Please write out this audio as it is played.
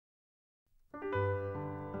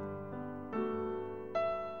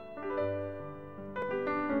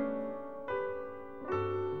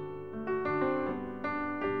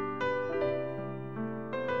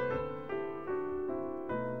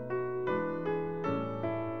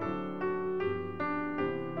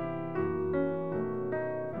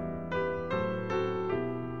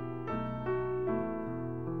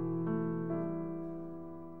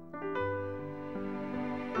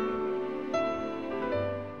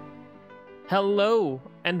Hello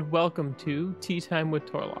and welcome to Tea Time with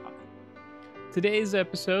Torloth. Today's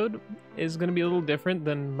episode is going to be a little different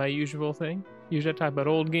than my usual thing. Usually I talk about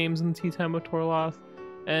old games in Tea Time with Torloth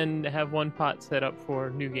and have one pot set up for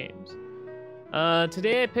new games.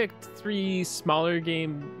 Today I picked three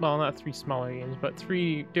not three smaller games, but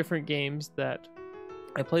three different games that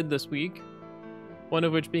I played this week. One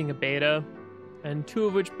of which being a beta, and two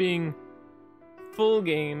of which being full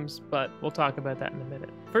games, but we'll talk about that in a minute.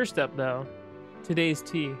 First up though, today's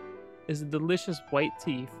tea is a delicious white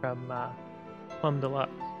tea from Plum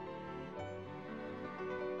Deluxe.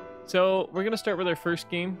 So we're going to start with our first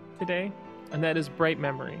game today, and that is Bright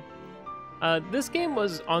Memory. This game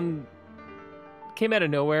came out of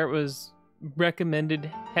nowhere. It was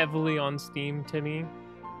recommended heavily on Steam to me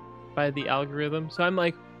by the algorithm. So I'm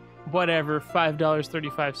like, whatever,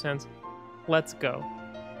 $5.35, let's go.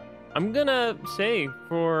 I'm gonna say,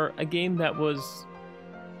 for a game that was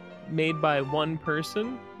made by one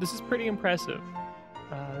person, this is pretty impressive.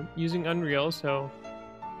 Using Unreal, so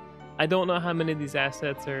I don't know how many of these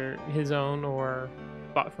assets are his own or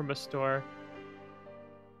bought from a store,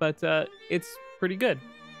 but it's pretty good.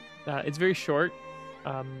 It's very short.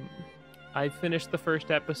 I finished the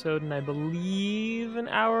first episode in, I believe, an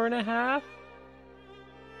hour and a half,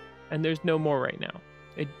 and there's no more right now.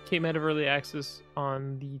 It came out of early access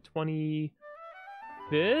on the 25th?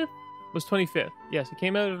 It was 25th. Yes, it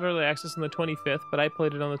came out of early access on the 25th, but I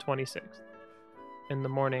played it on the 26th in the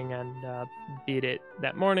morning and beat it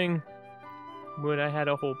that morning when I had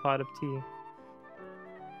a whole pot of tea.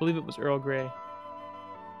 I believe it was Earl Grey.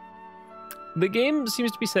 The game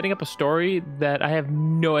seems to be setting up a story that I have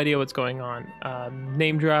no idea what's going on.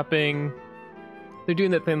 Name dropping. They're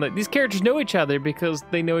doing that thing like these characters know each other because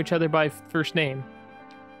they know each other by first name.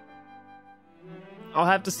 I'll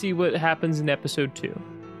have to see what happens in episode 2.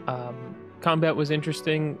 Combat was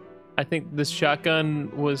interesting. I think this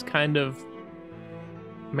shotgun was kind of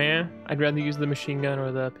meh. I'd rather use the machine gun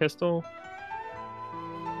or the pistol.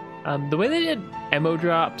 The way they did ammo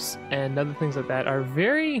drops and other things like that are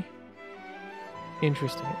very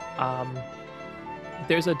interesting.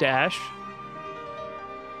 There's a dash,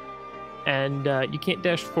 and you can't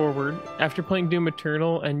dash forward. After playing Doom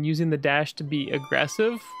Eternal and using the dash to be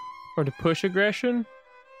aggressive or to push aggression,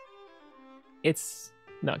 it's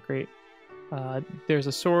not great. There's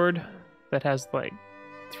a sword that has like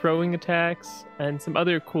throwing attacks and some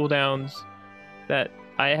other cooldowns that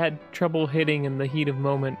I had trouble hitting in the heat of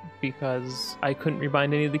moment because I couldn't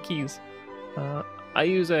rebind any of the keys. I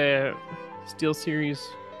use a SteelSeries,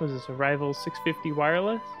 what is this, a Rival 650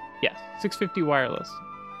 wireless? Yes, 650 wireless.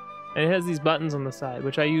 And it has these buttons on the side,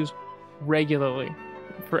 which I use regularly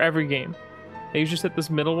for every game. I usually set this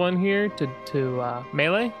middle one here to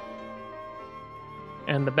melee,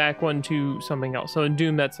 and the back one to something else. So in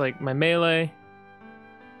Doom, that's like my melee,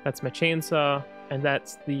 that's my chainsaw, and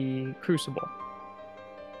that's the crucible.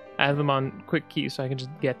 I have them on quick keys so I can just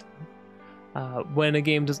get to them. When a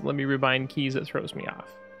game doesn't let me rebind keys, it throws me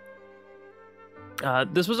off.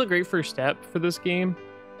 This was a great first step for this game,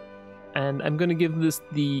 and I'm going to give this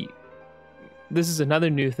this is another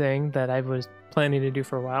new thing that I was planning to do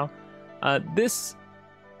for a while. This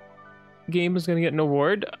game is going to get an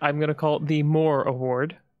award. I'm going to call it the More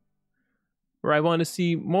Award, where I want to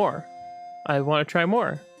see more. I want to try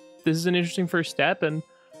more. This is an interesting first step, and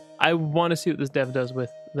I want to see what this dev does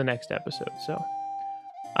with the next episode. So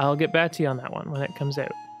I'll get back to you on that one when it comes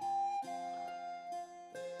out.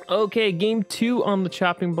 Okay, game 2 on the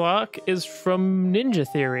chopping block is from Ninja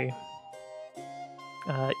Theory.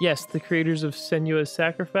 Yes, the creators of Senua's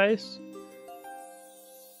Sacrifice.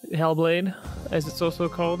 Hellblade, as it's also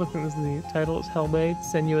called. I think this is the title. It's Hellblade,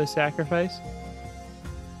 Senua's Sacrifice.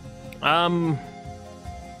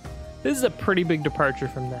 This is a pretty big departure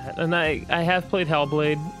from that. And I have played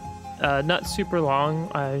Hellblade. Not super long.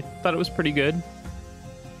 I thought it was pretty good.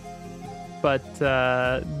 But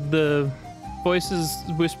the voices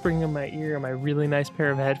whispering in my ear on my really nice pair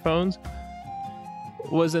of headphones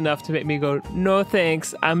was enough to make me go, no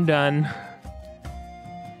thanks, I'm done.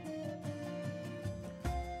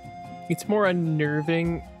 It's more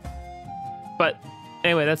unnerving. But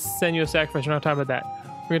anyway, that's Senua's Sacrifice. We're not talking about that.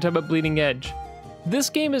 We're going to talk about Bleeding Edge. This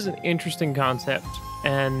game is an interesting concept,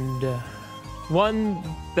 and one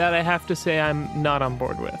that I have to say I'm not on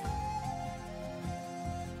board with.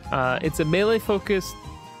 It's a melee-focused,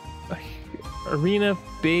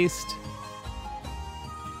 arena-based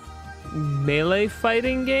melee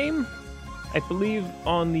fighting game. I believe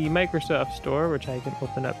on the Microsoft Store, which I can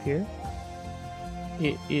open up here,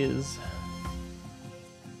 it is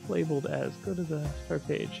labeled as, go to the start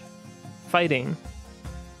page, fighting,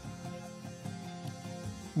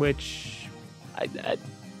 which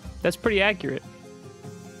That's pretty accurate.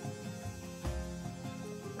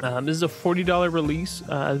 This is a $40 release,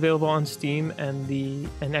 available on Steam and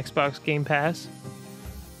Xbox Game Pass,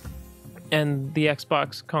 and the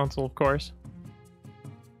Xbox console, of course.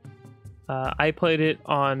 I played it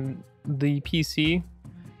on the PC.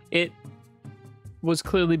 It was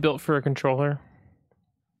clearly built for a controller.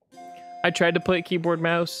 I tried to play it keyboard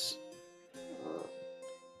mouse,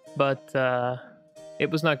 but it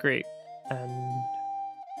was not great, and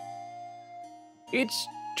it's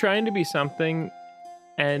trying to be something.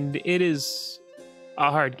 And it is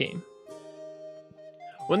a hard game.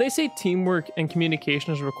 When they say teamwork and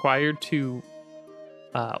communication is required to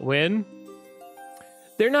win,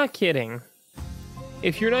 they're not kidding.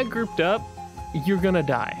 If you're not grouped up, you're gonna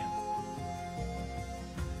die.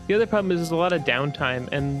 The other problem is there's a lot of downtime,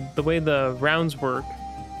 and the way the rounds work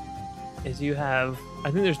is you have,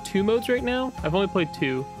 I think there's 2 modes right now. I've only played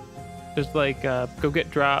 2. There's like go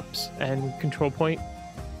get drops and control point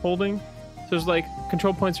holding. So there's like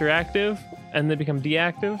control points are active and they become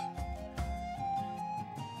deactive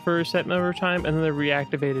for a set number of time, and then they're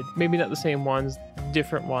reactivated. Maybe not the same ones,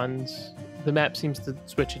 different ones. The map seems to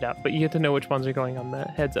switch it up, but you have to know which ones are going on the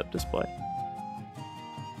heads-up display.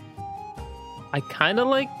 I kind of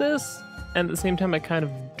like this, and at the same time I kind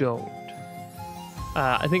of don't.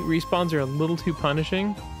 I think respawns are a little too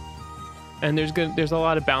punishing, and there's a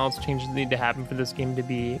lot of balance changes that need to happen for this game to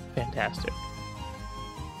be fantastic,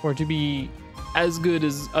 or to be as good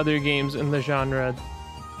as other games in the genre.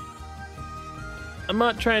 I'm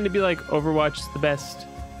not trying to be like Overwatch is the best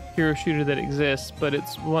hero shooter that exists, but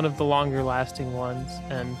it's one of the longer lasting ones,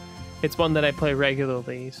 and it's one that I play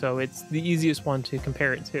regularly, so it's the easiest one to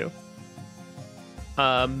compare it to.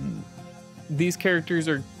 These characters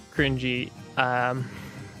are cringy.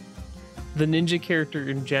 The ninja character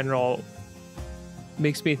in general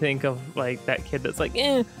makes me think of like that kid that's like,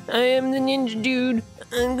 I am the ninja dude,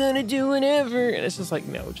 I'm gonna do whatever, and it's just like,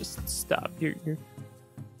 no, just stop. You're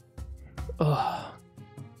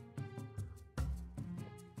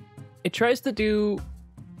It tries to do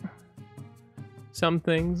some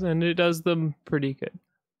things, and it does them pretty good.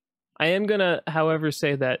 I am gonna, however,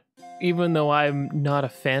 say that even though I'm not a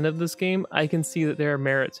fan of this game, I can see that there are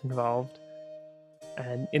merits involved,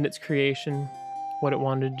 and in its creation, what it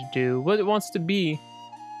wanted to do, what it wants to be.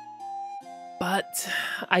 But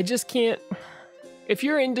I just can't. If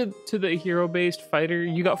you're into the hero-based fighter,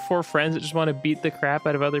 you got 4 friends that just want to beat the crap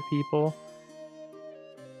out of other people,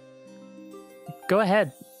 go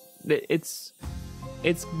ahead. It's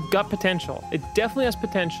got potential. It definitely has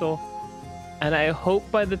potential, and I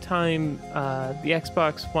hope by the time the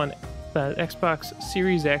Xbox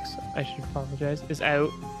Series X, I should apologize, is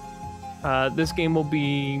out, this game will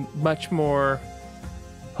be much more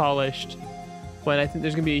polished, when I think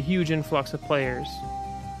there's going to be a huge influx of players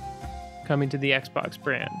coming to the Xbox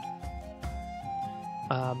brand.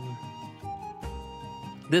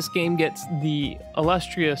 This game gets the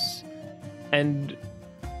illustrious and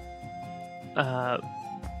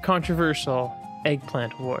controversial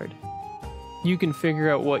Eggplant Award. You can figure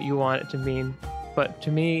out what you want it to mean, but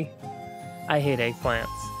to me, I hate eggplants.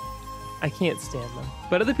 I can't stand them,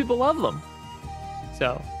 but other people love them.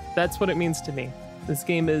 So that's what it means to me. This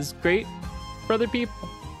game is great for other people.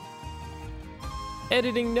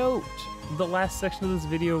 Editing note: the last section of this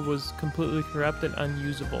video was completely corrupt and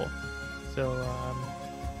unusable. So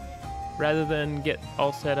rather than get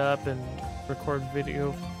all set up and record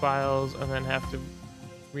video files and then have to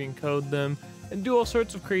re-encode them and do all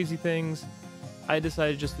sorts of crazy things, I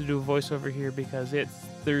decided just to do a voiceover here because it's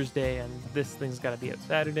Thursday and this thing's got to be out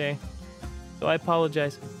Saturday. So I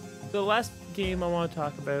apologize. The last game I want to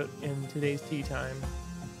talk about in today's tea time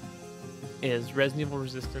is Resident Evil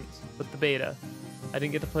Resistance with the beta. I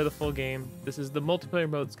didn't get to play the full game. This is the multiplayer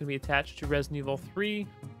mode that's going to be attached to Resident Evil 3.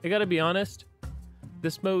 I gotta be honest,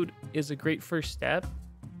 this mode is a great first step.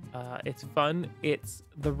 It's fun. It's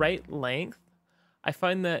the right length. I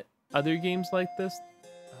find that other games like this,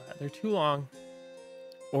 they're too long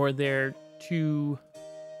or they're too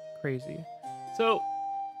crazy. So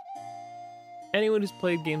anyone who's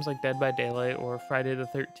played games like Dead by Daylight or Friday the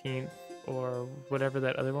 13th or whatever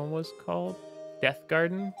that other one was called, Death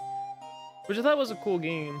Garden, which I thought was a cool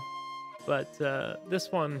game, but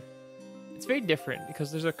this one, it's very different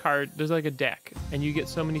because there's like a deck, and you get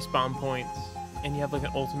so many spawn points, and you have like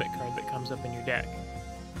an ultimate card that comes up in your deck.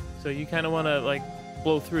 So you kind of want to like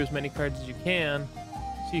blow through as many cards as you can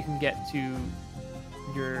so you can get to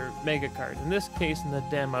your mega card. In this case, in the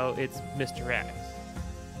demo, it's Mr. X.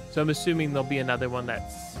 So I'm assuming there'll be another one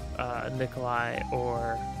that's Nikolai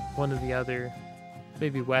or one of the other,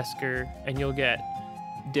 maybe Wesker, and you'll get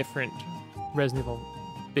different Resident Evil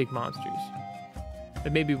big monsters.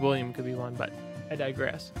 And maybe William could be one, but I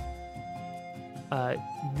digress.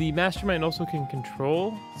 The mastermind also can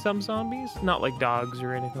control some zombies, not like dogs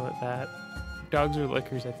or anything like that. Dogs or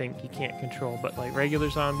lickers, I think you can't control, but like regular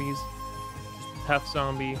zombies, tough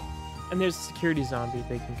zombie, and there's a security zombie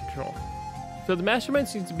they can control. So the mastermind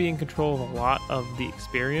seems to be in control of a lot of the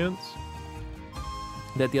experience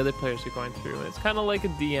that the other players are going through, and it's kind of like a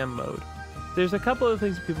DM mode. There's a couple of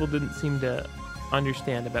things people didn't seem to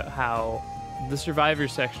understand about how the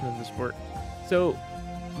survivors section of this works. So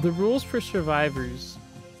the rules for survivors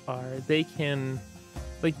are they can,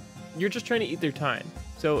 like, you're just trying to eat their time.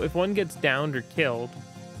 So if one gets downed or killed,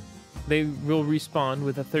 they will respawn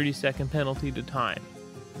with a 30-second penalty to time.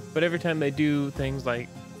 But every time they do things like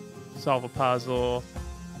solve a puzzle,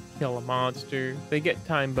 kill a monster, they get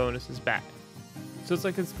time bonuses back. So it's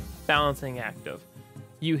like this balancing act of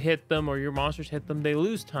you hit them or your monsters hit them, they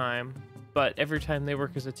lose time, but every time they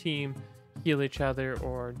work as a team, heal each other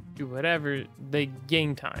or do whatever, they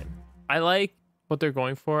gain time. I like what they're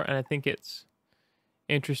going for, and I think it's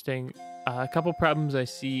interesting. A couple problems I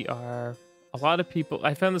see are a lot of people,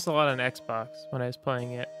 I found this a lot on Xbox when I was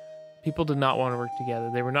playing it, people did not want to work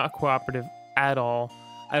together. They were not cooperative at all.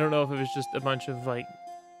 I don't know if it was just a bunch of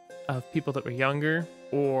people that were younger,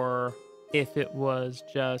 or if it was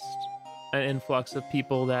just an influx of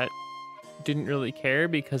people that didn't really care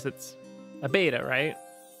because it's a beta, right?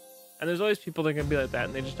 And there's always people that are going to be like that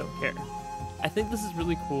and they just don't care. I think this is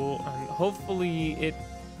really cool, and hopefully it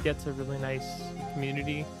gets a really nice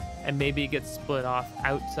community, and maybe it gets split off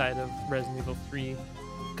outside of Resident Evil 3.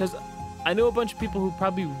 Because I know a bunch of people who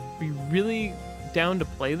probably be really down to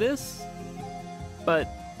play this, but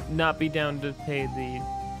not be down to pay the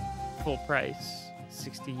full price,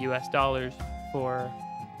 $60 US for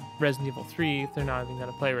Resident Evil 3 if they're not even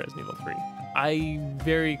going to play Resident Evil 3. I'm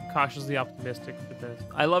very cautiously optimistic for this.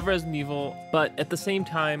 I love Resident Evil, but at the same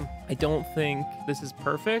time, I don't think this is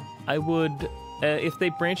perfect. I would, if they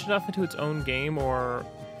branch it off into its own game or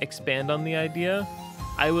expand on the idea,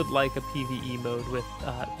 I would like a PvE mode with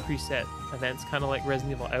preset events, kind of like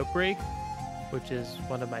Resident Evil Outbreak, which is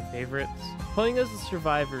one of my favorites. Playing as the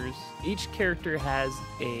survivors, each character has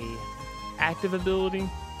a active ability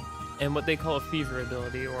and what they call a fever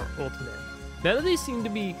ability or ultimate. None of these seem to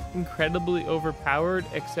be incredibly overpowered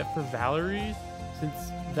except for Valerie's,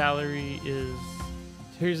 since Valerie is,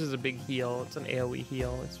 hers is a big heal. It's an AoE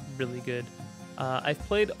heal. It's really good. I've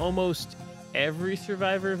played almost every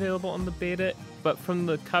survivor available on the beta, but from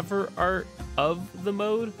the cover art of the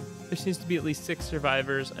mode, there seems to be at least 6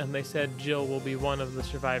 survivors, and they said Jill will be one of the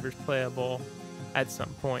survivors playable at some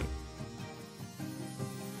point.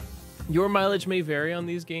 Your mileage may vary on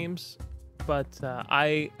these games, but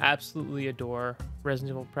I absolutely adore Resident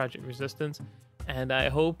Evil Project Resistance, and I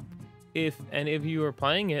hope if any of you are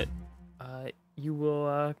playing it, you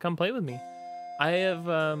will come play with me. I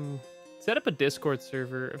have set up a Discord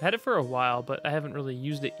server. I've had it for a while, but I haven't really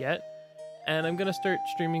used it yet, and I'm going to start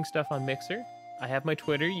streaming stuff on Mixer. I have my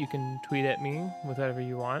Twitter. You can tweet at me with whatever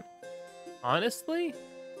you want. Honestly,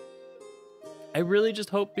 I really just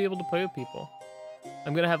hope to be able to play with people.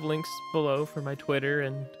 I'm going to have links below for my Twitter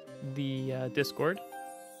and the Discord.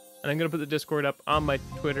 And I'm going to put the Discord up on my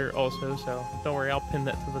Twitter also, so don't worry, I'll pin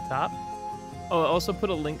that to the top. Oh, I also put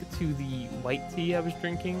a link to the white tea I was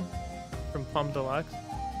drinking from Plum Deluxe.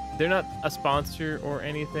 They're not a sponsor or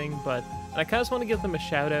anything, but I kind of just want to give them a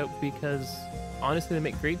shout out because honestly, they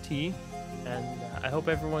make great tea. And I hope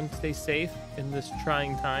everyone stays safe in this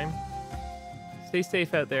trying time. Stay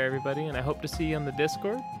safe out there, everybody, and I hope to see you on the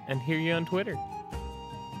Discord and hear you on Twitter.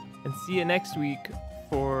 And see you next week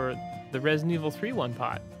for the Resident Evil 3 one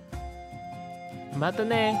pot.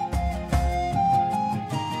 Matane!